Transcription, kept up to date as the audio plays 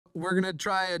we're going to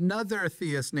try another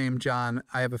theist named John.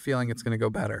 I have a feeling it's going to go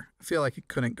better. I feel like it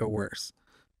couldn't go worse,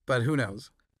 but who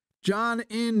knows? John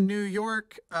in New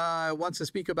York wants to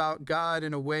speak about God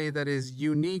in a way that is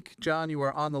unique. John, you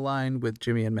are on the line with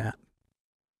Jimmy and Matt.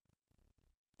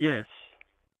 Yes.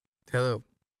 Hello.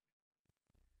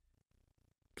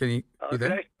 Can you there?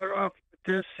 Can I start off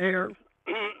with this here?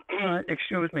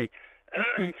 Excuse me.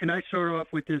 Can I start off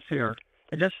with this here?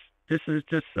 This is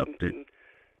just something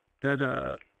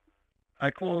that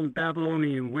I call them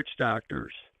Babylonian witch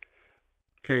doctors.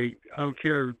 Okay, I don't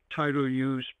care title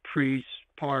used, priest,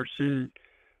 parson,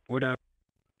 whatever.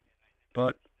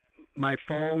 But my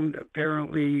phone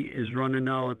apparently is running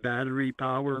out of battery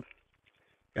power.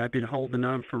 I've been holding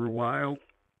on for a while.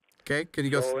 Okay, can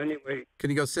you go? So anyway, can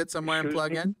you go sit somewhere and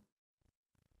plug in?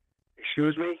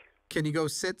 Excuse me? Can you go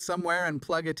sit somewhere and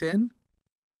plug it in?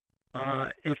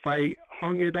 If I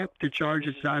hung it up, the charge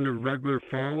is on a regular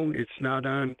phone. It's not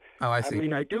on. Oh, I see. I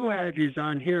mean, I do have these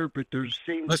on here, but there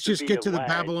seems Let's to just be get a to the lag.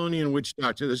 Babylonian witch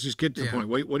doctor. Let's just get to the point.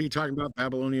 Wait, what are you talking about?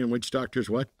 Babylonian witch doctors?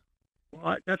 What?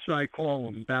 Well, that's what I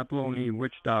call them, Babylonian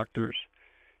witch doctors.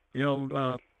 You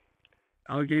know,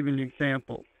 I'll give you an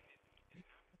example.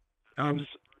 I was,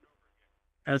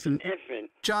 as an infant.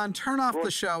 John, turn off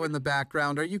the show in the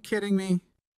background. Are you kidding me?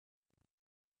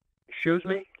 Excuse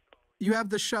me? You have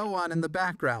the show on in the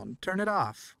background. Turn it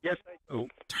off. Yes, I do.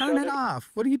 Turn it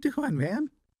off. What are you doing, man?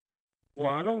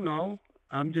 Well, I don't know.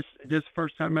 This is the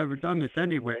first time I've ever done this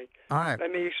anyway. All right.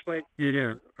 Let me explain to you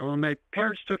there. Well, my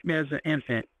parents took me as an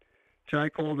infant, so I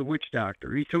called the witch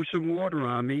doctor. He threw some water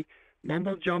on me,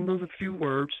 mumbled-jumbled a few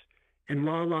words, and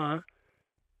voila,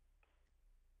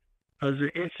 I was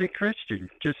an instant Christian.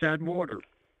 Just add water.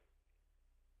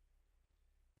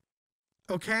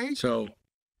 Okay. So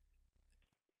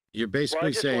you're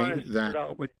basically saying that.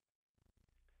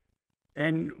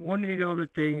 And one of the other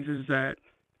things is that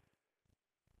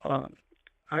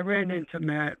I ran into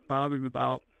Matt probably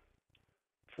about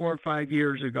 4 or 5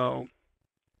 years ago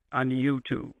on the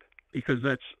YouTube, because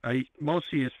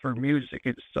mostly it's for music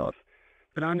and stuff.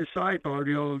 But on the sidebar,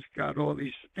 they always got all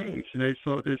these things, and I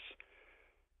saw this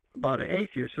about an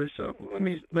atheist. So I said, well, let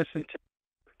me listen to.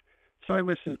 So I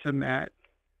listened to Matt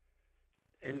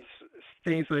and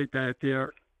things like that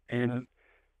there, and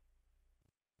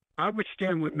I would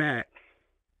stand with Matt,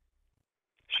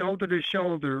 shoulder to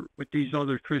shoulder with these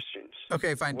other Christians.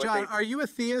 Okay, fine. John, are you a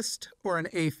theist or an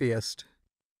atheist?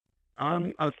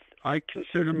 I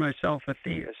consider myself a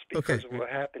theist because of what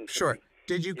happened to me.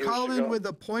 Did you call in with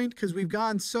a point? Because we've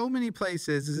gone so many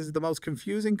places. This is the most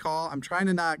confusing call. I'm trying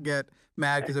to not get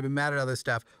mad because I've been mad at other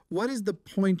stuff. What is the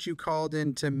point you called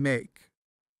in to make?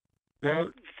 Well,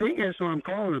 the thing is, what I'm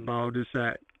calling about is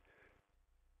that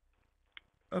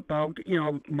about,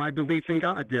 my belief in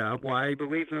God, why I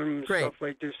believe in stuff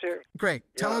like this here. Great.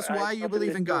 Tell us why you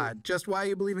believe in God. Just why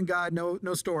you believe in God.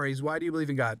 No stories. Why do you believe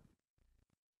in God?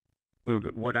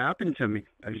 What happened to me?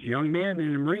 I was a young man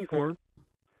in the Marine Corps.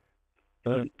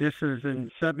 This is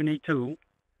in 72.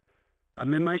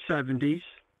 I'm in my 70s.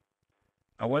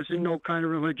 I wasn't no kind of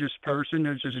religious person.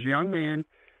 I was just a young man,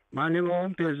 minding my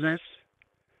own business.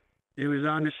 It was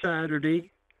on a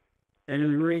Saturday, and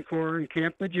in the Marine Corps in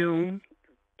Camp Lejeune.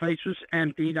 Place was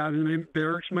emptied. I was in the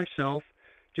barracks myself,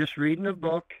 just reading a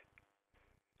book.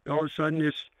 All of a sudden,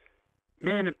 this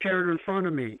man appeared in front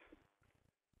of me.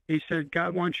 He said,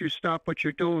 God wants you to stop what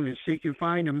you're doing and seek and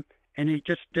find him, and he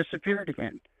just disappeared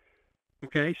again.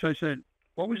 Okay, so I said,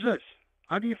 what was this?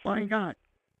 How do you find God?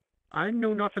 I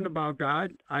knew nothing about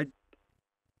God. Like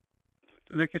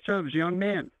I said, I was a young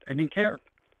man. I didn't care.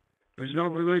 I was no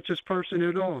religious person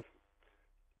at all.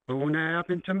 But when that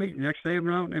happened to me, the next day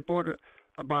around, I bought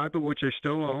a Bible, which I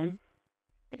still own.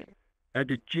 I had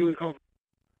the gene code.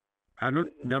 I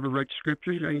never read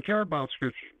scriptures. I didn't care about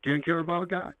scripture. Didn't care about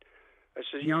God. I was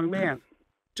a young man.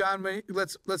 John,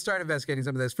 let's start investigating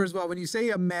some of this. First of all, when you say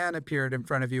a man appeared in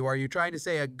front of you, are you trying to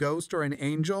say a ghost or an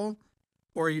angel?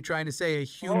 Or are you trying to say a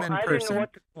human person? I didn't know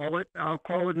what to call it. I'll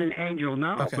call it an angel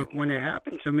now. Okay. But when it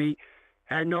happened to me,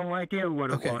 I had no idea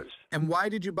what it was. And why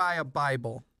did you buy a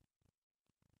Bible?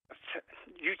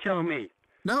 You tell me.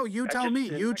 No, you tell me.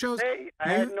 You chose.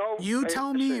 You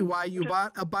tell me why you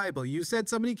bought a Bible. You said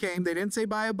somebody came. They didn't say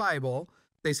buy a Bible.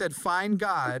 They said find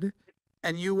God.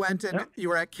 And you went and you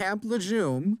were at Camp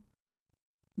Lejeune,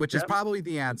 which is probably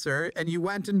the answer, and you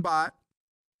went and bought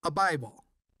a Bible.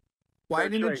 Why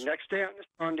didn't you? Next day on the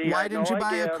Sunday. Why didn't you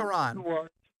buy a Quran?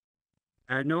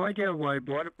 I had no idea why I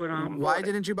bought it, but why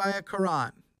didn't you buy a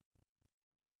Quran?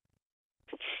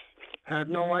 I have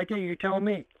no idea. You tell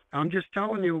me. I'm just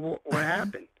telling you what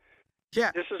happened.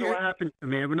 Yeah. This is what happened to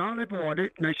me. When I bought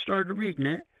it and I started reading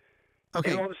it,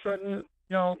 okay. And all of a sudden,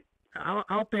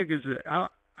 how big is it?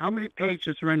 How many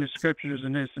pages are in the scriptures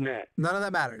and this and that? None of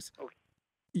that matters. Okay.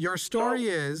 Your story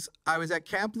is, I was at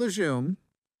Camp Lejeune,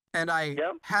 and I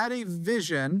had a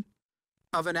vision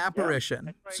of an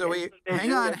apparition. Right. So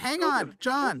hang on,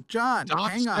 John,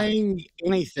 Stop hang on. saying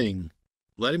anything.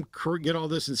 Let him get all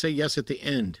this and say yes at the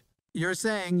end. You're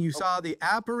saying you saw the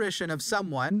apparition of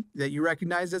someone that you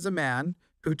recognized as a man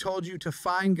who told you to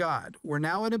find God. We're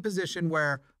now in a position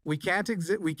where we can't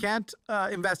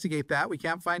investigate that. We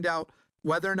can't find out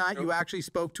whether or not you actually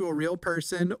spoke to a real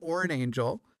person or an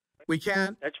angel. We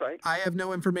can't. That's right. I have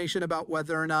no information about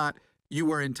whether or not you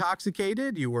were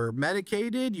intoxicated, you were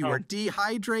medicated, you were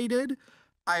dehydrated.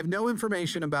 I have no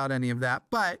information about any of that.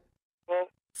 But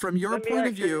from your point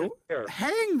of view,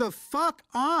 hang the fuck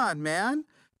on, man.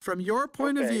 From your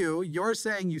point of view, you're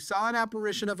saying you saw an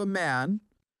apparition of a man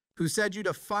who said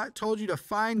told you to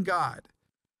find God.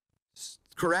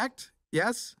 Correct?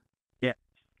 Yes? Yeah.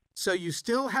 So you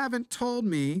still haven't told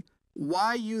me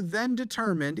why you then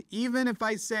determined, even if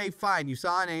I say, fine, you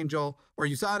saw an angel or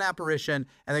you saw an apparition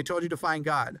and they told you to find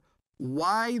God,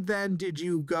 why then did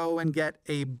you go and get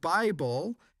a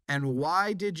Bible? And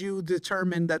why did you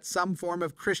determine that some form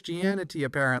of Christianity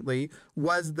apparently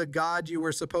was the God you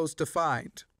were supposed to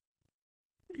find?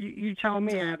 You tell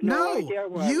me. I have no idea.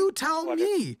 You tell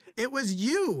me. It was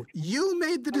you. You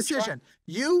made the decision.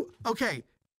 Okay.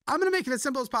 I'm going to make it as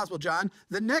simple as possible, John.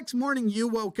 The next morning you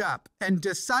woke up and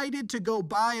decided to go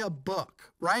buy a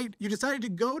book, right? You decided to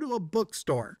go to a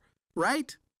bookstore,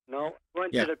 right? No,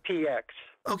 went to the PX.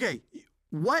 Okay.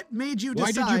 What made you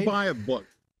decide? Why did you buy a book?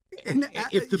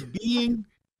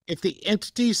 If the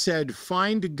entity said,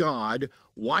 find God,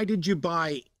 why did you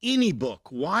buy any book?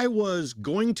 Why was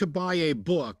going to buy a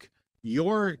book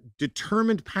your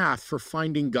determined path for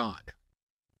finding God?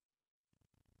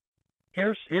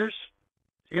 Here's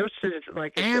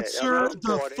like answer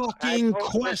the fucking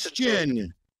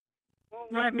question.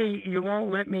 You won't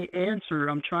let me answer.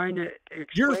 I'm trying to explain.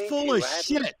 You're full of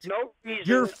shit.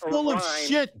 You're full of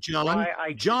shit, John.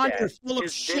 John, you're full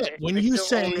of shit. When you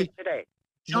say,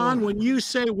 John, when you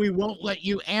say we won't let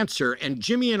you answer, and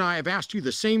Jimmy and I have asked you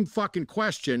the same fucking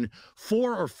question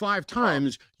 4 or 5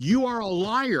 times, you are a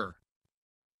liar.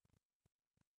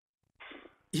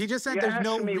 He just said there's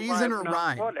no reason or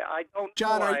rhyme. I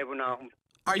don't know.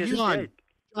 Are you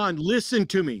John, listen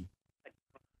to me.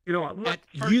 You know, look,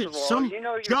 first of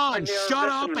all, John, shut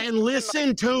up and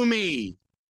listen to me.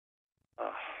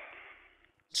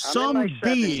 Some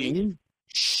being,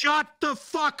 shut the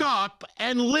fuck up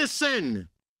and listen.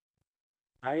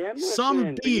 I am listening.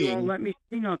 Some being, let me,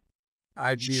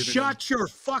 shut your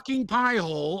fucking pie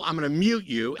hole. I'm going to mute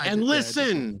you and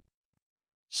listen.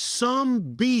 Some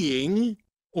being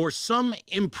or some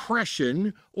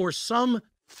impression or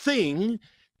something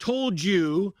told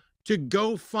you to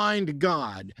go find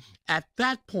God. At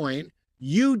that point,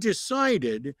 you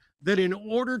decided that in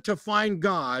order to find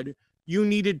God, you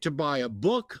needed to buy a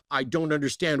book. I don't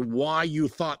understand why you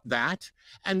thought that.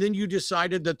 And then you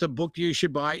decided that the book you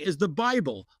should buy is the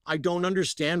Bible. I don't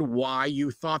understand why you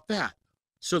thought that.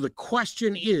 So the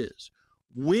question is,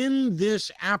 when this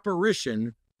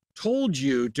apparition told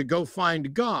you to go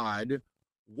find God,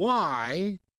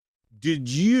 why did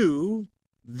you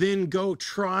then go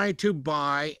try to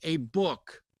buy a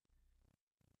book?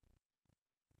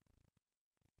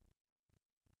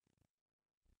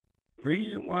 The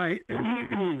reason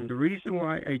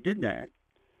why I did that,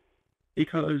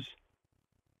 because,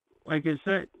 like I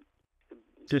said,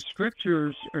 the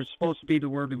scriptures are supposed to be the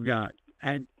word of God.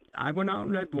 And I went out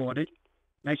and I bought it,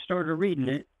 and I started reading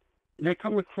it, and I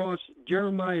come across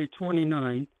Jeremiah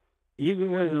 29,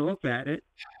 even when I look at it,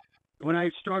 when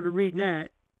I started reading that,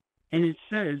 and it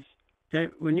says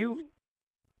that when you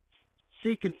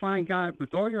seek and find God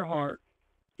with all your heart,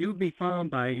 you'll be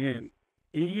found by him.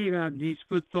 And you have these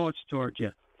good thoughts towards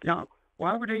you. Now,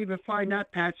 why would I even find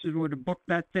that passage with a book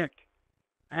that thick?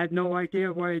 I had no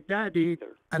idea why it did either.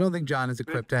 I don't think John is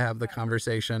equipped to have the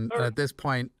conversation. At this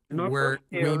point,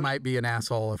 we might be an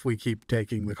asshole if we keep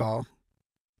taking the call.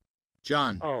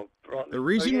 John, the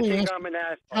reason I'm an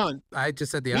asshole. John, I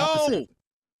just said the opposite. No!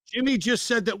 Jimmy just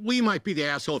said that we might be the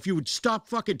asshole. If you would stop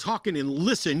fucking talking and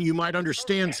listen, you might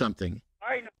understand something.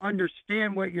 I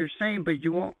understand what you're saying, but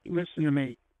you won't listen to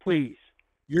me, please.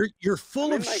 You're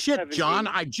full of shit, John.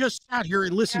 I just sat here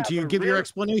and listened to you give your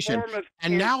explanation.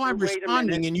 And now I'm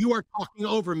responding and you are talking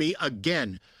over me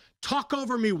again. Talk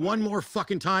over me one more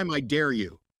fucking time, I dare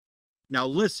you. Now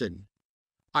listen,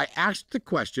 I asked the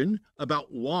question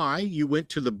about why you went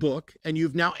to the book and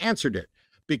you've now answered it.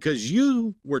 Because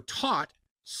you were taught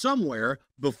somewhere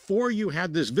before you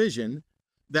had this vision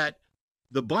that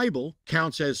the Bible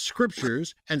counts as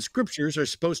scriptures, and scriptures are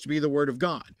supposed to be the word of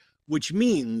God, which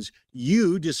means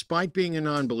you, despite being a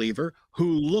non-believer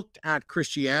who looked at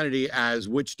Christianity as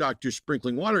witch doctors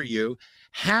sprinkling water at you,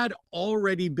 had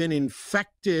already been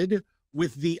infected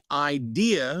with the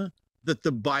idea that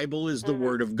the Bible is the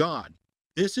word of God.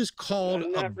 This is called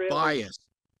a bias.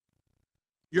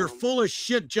 You're full of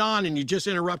shit, John, and you just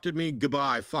interrupted me.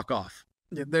 Goodbye. Fuck off.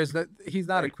 Yeah, he's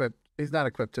not equipped. He's not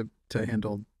equipped to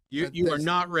handle. You are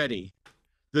not ready.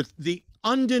 The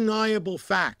undeniable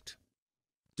fact,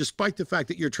 despite the fact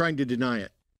that you're trying to deny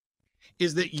it,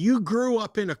 is that you grew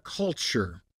up in a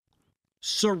culture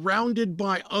surrounded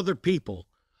by other people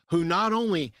who not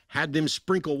only had them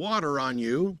sprinkle water on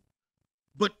you,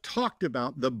 but talked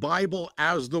about the Bible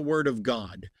as the word of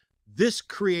God. This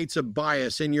creates a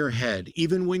bias in your head,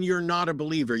 even when you're not a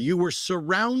believer. You were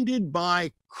surrounded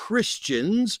by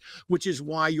Christians, which is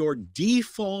why your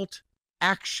default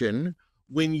action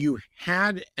when you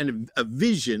had a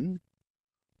vision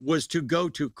was to go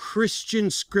to Christian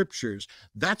scriptures.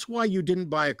 That's why you didn't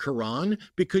buy a Quran,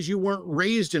 because you weren't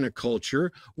raised in a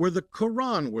culture where the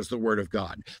Quran was the word of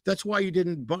God. That's why you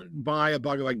didn't buy a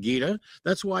Bhagavad Gita.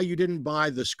 That's why you didn't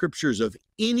buy the scriptures of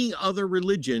any other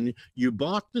religion. You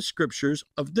bought the scriptures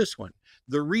of this one.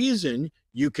 The reason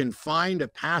you can find a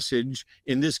passage,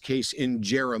 in this case in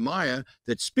Jeremiah,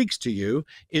 that speaks to you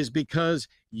is because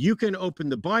you can open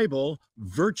the Bible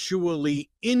virtually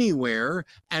anywhere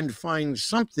and find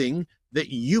something that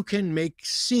you can make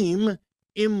seem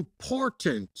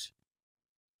important.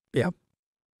 Yep.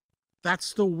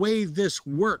 That's the way this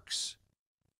works.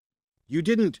 You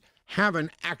didn't have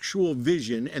an actual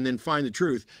vision and then find the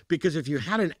truth, because if you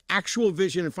had an actual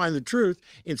vision and find the truth,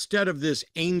 instead of this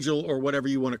angel or whatever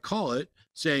you want to call it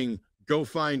saying, go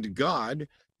find God,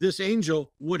 this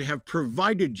angel would have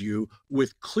provided you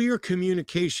with clear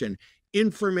communication,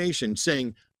 information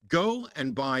saying, go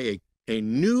and buy a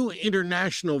new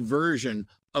international version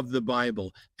of the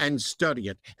Bible and study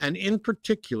it. And in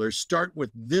particular, start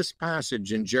with this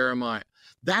passage in Jeremiah.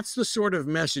 That's the sort of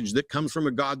message that comes from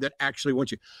a God that actually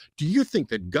wants you. Do you think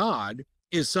that God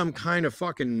is some kind of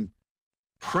fucking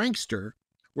prankster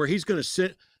where he's going to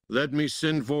sit, let me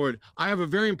send forward? I have a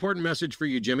very important message for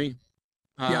you, Jimmy.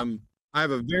 I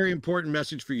have a very important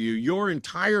message for you. Your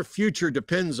entire future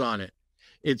depends on it.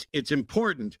 It's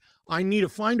important. I need to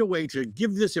find a way to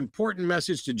give this important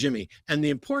message to Jimmy. And the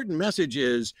important message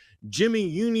is, Jimmy,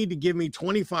 you need to give me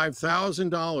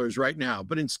 $25,000 right now.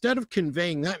 But instead of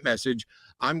conveying that message,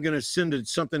 I'm going to send it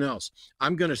something else.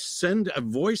 I'm going to send a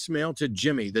voicemail to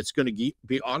Jimmy that's going to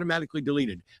be automatically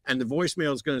deleted. And the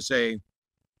voicemail is going to say,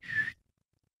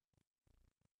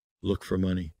 look for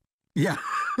money. Yeah.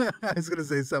 I was going to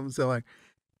say something so like,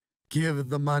 give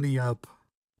the money up.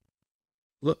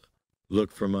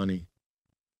 Look for money.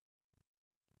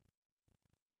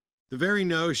 The very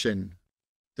notion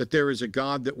that there is a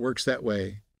God that works that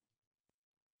way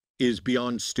is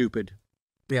beyond stupid.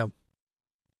 Yeah.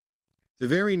 The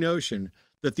very notion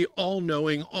that the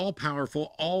all-knowing,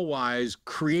 all-powerful, all-wise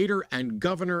creator and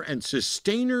governor and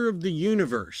sustainer of the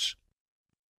universe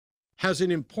has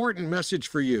an important message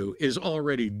for you is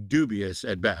already dubious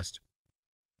at best.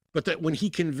 But that when he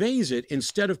conveys it,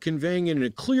 instead of conveying it in a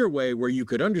clear way where you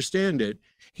could understand it,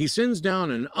 he sends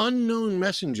down an unknown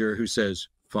messenger who says,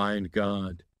 find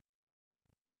God.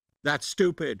 That's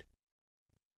stupid.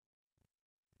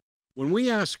 When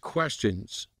we ask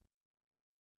questions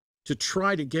to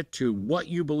try to get to what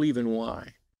you believe and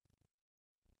why,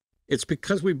 it's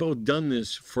because we've both done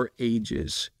this for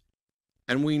ages.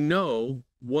 And we know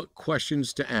what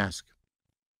questions to ask.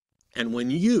 And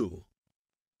when you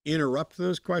interrupt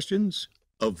those questions,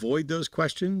 avoid those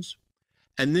questions,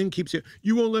 and then keep saying,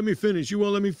 you won't let me finish, you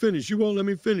won't let me finish, you won't let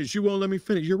me finish, you won't let me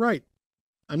finish. You're right.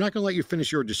 I'm not going to let you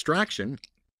finish your distraction.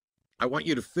 I want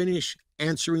you to finish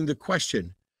answering the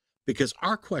question, because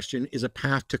our question is a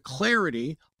path to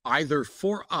clarity, either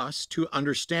for us to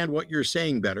understand what you're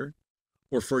saying better,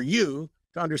 or for you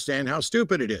to understand how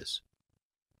stupid it is.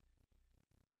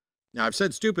 Now, I've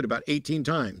said stupid about 18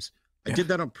 times. I did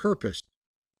that on purpose.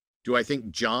 Do I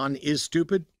think John is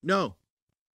stupid? No.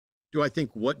 Do I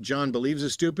think what John believes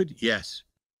is stupid? Yes.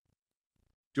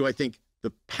 Do I think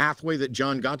the pathway that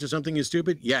John got to something is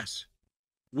stupid? Yes.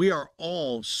 We are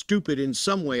all stupid in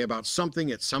some way about something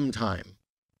at some time.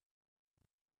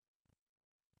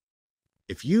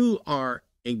 If you are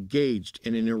engaged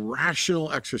in an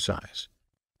irrational exercise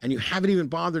and you haven't even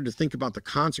bothered to think about the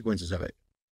consequences of it,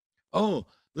 oh,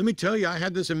 let me tell you, I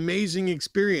had this amazing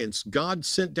experience. God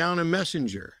sent down a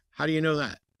messenger. How do you know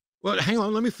that? Well, hang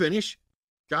on, let me finish.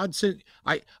 God sent,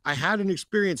 I had an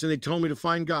experience and they told me to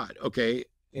find God. Okay,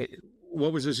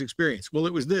 what was this experience? Well,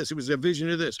 it was this. It was a vision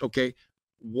of this. Okay,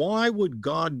 why would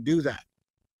God do that?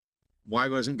 Why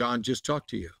doesn't God just talk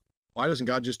to you? Why doesn't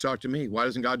God just talk to me? Why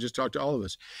doesn't God just talk to all of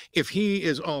us? If he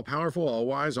is all powerful, all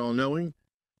wise, all knowing,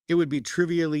 it would be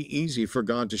trivially easy for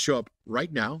God to show up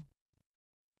right now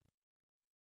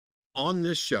on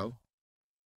this show,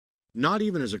 not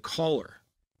even as a caller.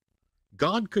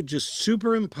 God could just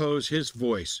superimpose his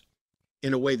voice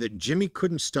in a way that Jimmy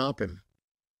couldn't stop him.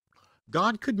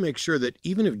 God could make sure that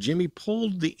even if Jimmy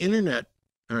pulled the internet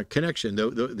connection,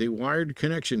 the wired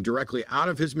connection directly out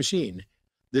of his machine,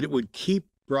 that it would keep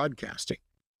broadcasting.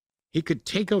 He could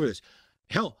take over this.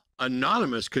 Hell,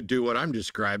 Anonymous could do what I'm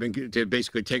describing, to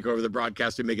basically take over the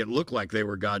broadcast and make it look like they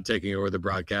were God taking over the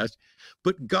broadcast.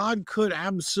 But God could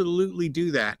absolutely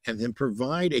do that and then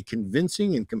provide a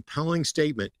convincing and compelling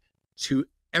statement to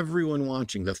everyone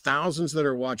watching, the thousands that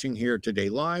are watching here today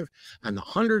live, and the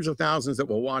hundreds of thousands that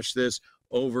will watch this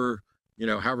over,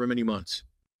 however many months.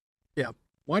 Yeah.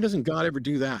 Why doesn't God ever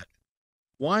do that?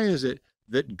 Why is it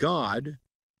that God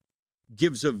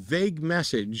gives a vague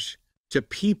message to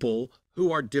people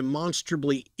who are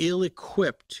demonstrably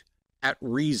ill-equipped at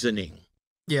reasoning?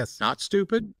 Yes. Not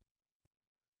stupid,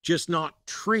 just not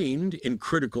trained in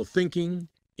critical thinking,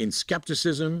 in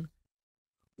skepticism.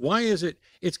 Why is it?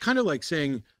 It's kind of like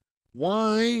saying,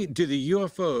 why do the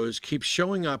UFOs keep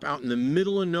showing up out in the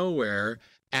middle of nowhere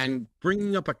and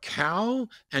bringing up a cow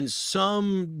and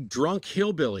some drunk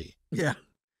hillbilly? Yeah.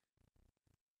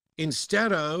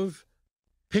 Instead of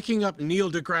picking up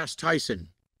Neil deGrasse Tyson.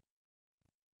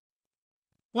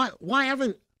 Why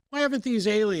haven't these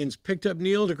aliens picked up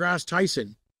Neil deGrasse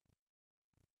Tyson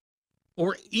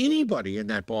or anybody in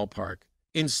that ballpark?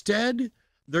 Instead,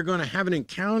 they're going to have an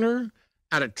encounter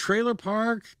at a trailer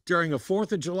park during a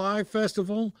 4th of July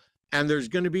festival, and there's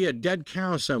going to be a dead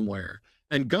cow somewhere.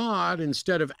 And God,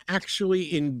 instead of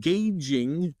actually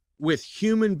engaging with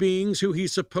human beings who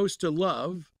he's supposed to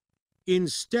love,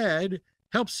 instead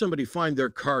helps somebody find their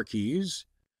car keys,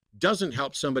 doesn't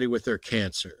help somebody with their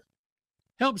cancer,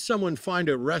 helps someone find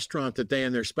a restaurant that they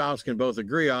and their spouse can both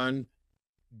agree on,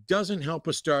 doesn't help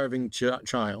a starving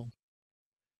child,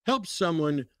 helps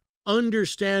someone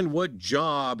understand what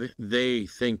job they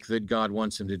think that God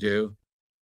wants them to do,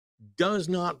 does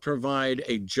not provide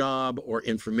a job or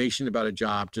information about a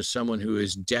job to someone who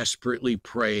is desperately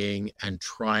praying and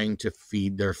trying to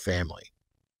feed their family.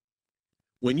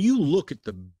 When you look at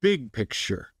the big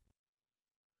picture,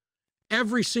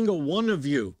 every single one of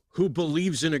you who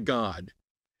believes in a God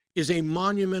is a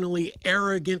monumentally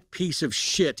arrogant piece of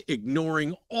shit,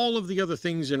 ignoring all of the other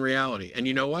things in reality. And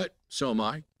you know what? So am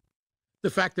I. The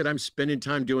fact that I'm spending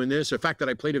time doing this, the fact that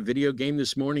I played a video game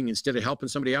this morning instead of helping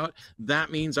somebody out,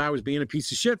 that means I was being a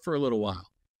piece of shit for a little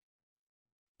while.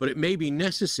 But it may be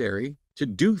necessary to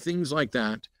do things like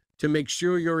that to make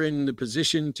sure you're in the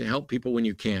position to help people when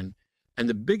you can. And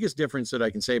the biggest difference that I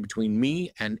can say between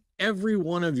me and every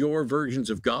one of your versions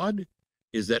of God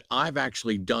is that I've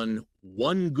actually done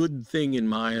one good thing in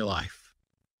my life.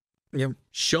 Yep.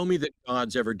 Show me that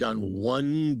God's ever done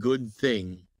one good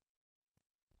thing,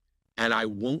 and I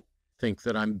won't think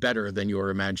that I'm better than your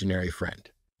imaginary friend.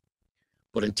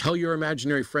 But until your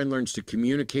imaginary friend learns to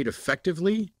communicate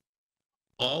effectively,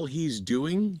 all he's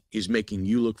doing is making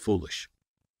you look foolish.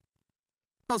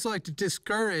 I also like to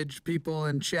discourage people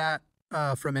in chat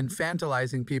from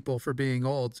infantilizing people for being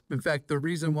old. In fact, the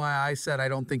reason why I said I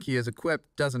don't think he is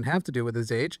equipped doesn't have to do with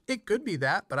his age. It could be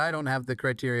that, but I don't have the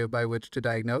criteria by which to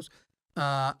diagnose.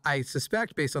 I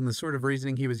suspect, based on the sort of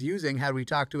reasoning he was using, had we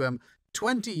talked to him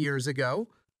 20 years ago,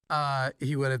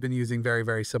 he would have been using very,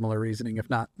 very similar reasoning, if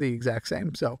not the exact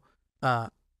same. So,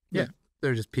 yeah,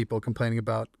 they're just people complaining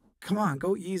about, come on,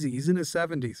 go easy. He's in his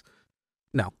 70s.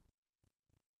 No.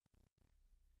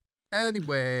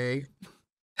 Anyway.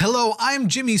 Hello, I'm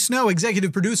Jimmy Snow,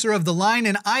 executive producer of The Line,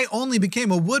 and I only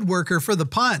became a woodworker for the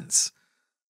puns.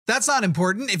 That's not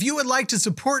important. If you would like to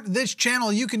support this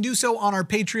channel, you can do so on our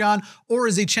Patreon or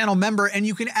as a channel member, and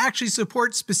you can actually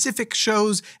support specific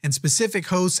shows and specific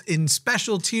hosts in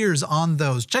special tiers on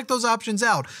those. Check those options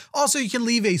out. Also, you can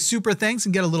leave a super thanks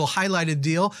and get a little highlighted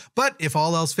deal. But if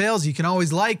all else fails, you can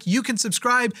always you can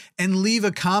subscribe and leave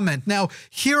a comment. Now,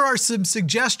 here are some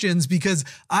suggestions because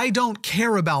I don't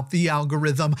care about the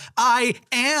algorithm. I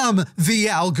am the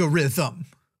algorithm.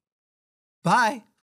 Bye.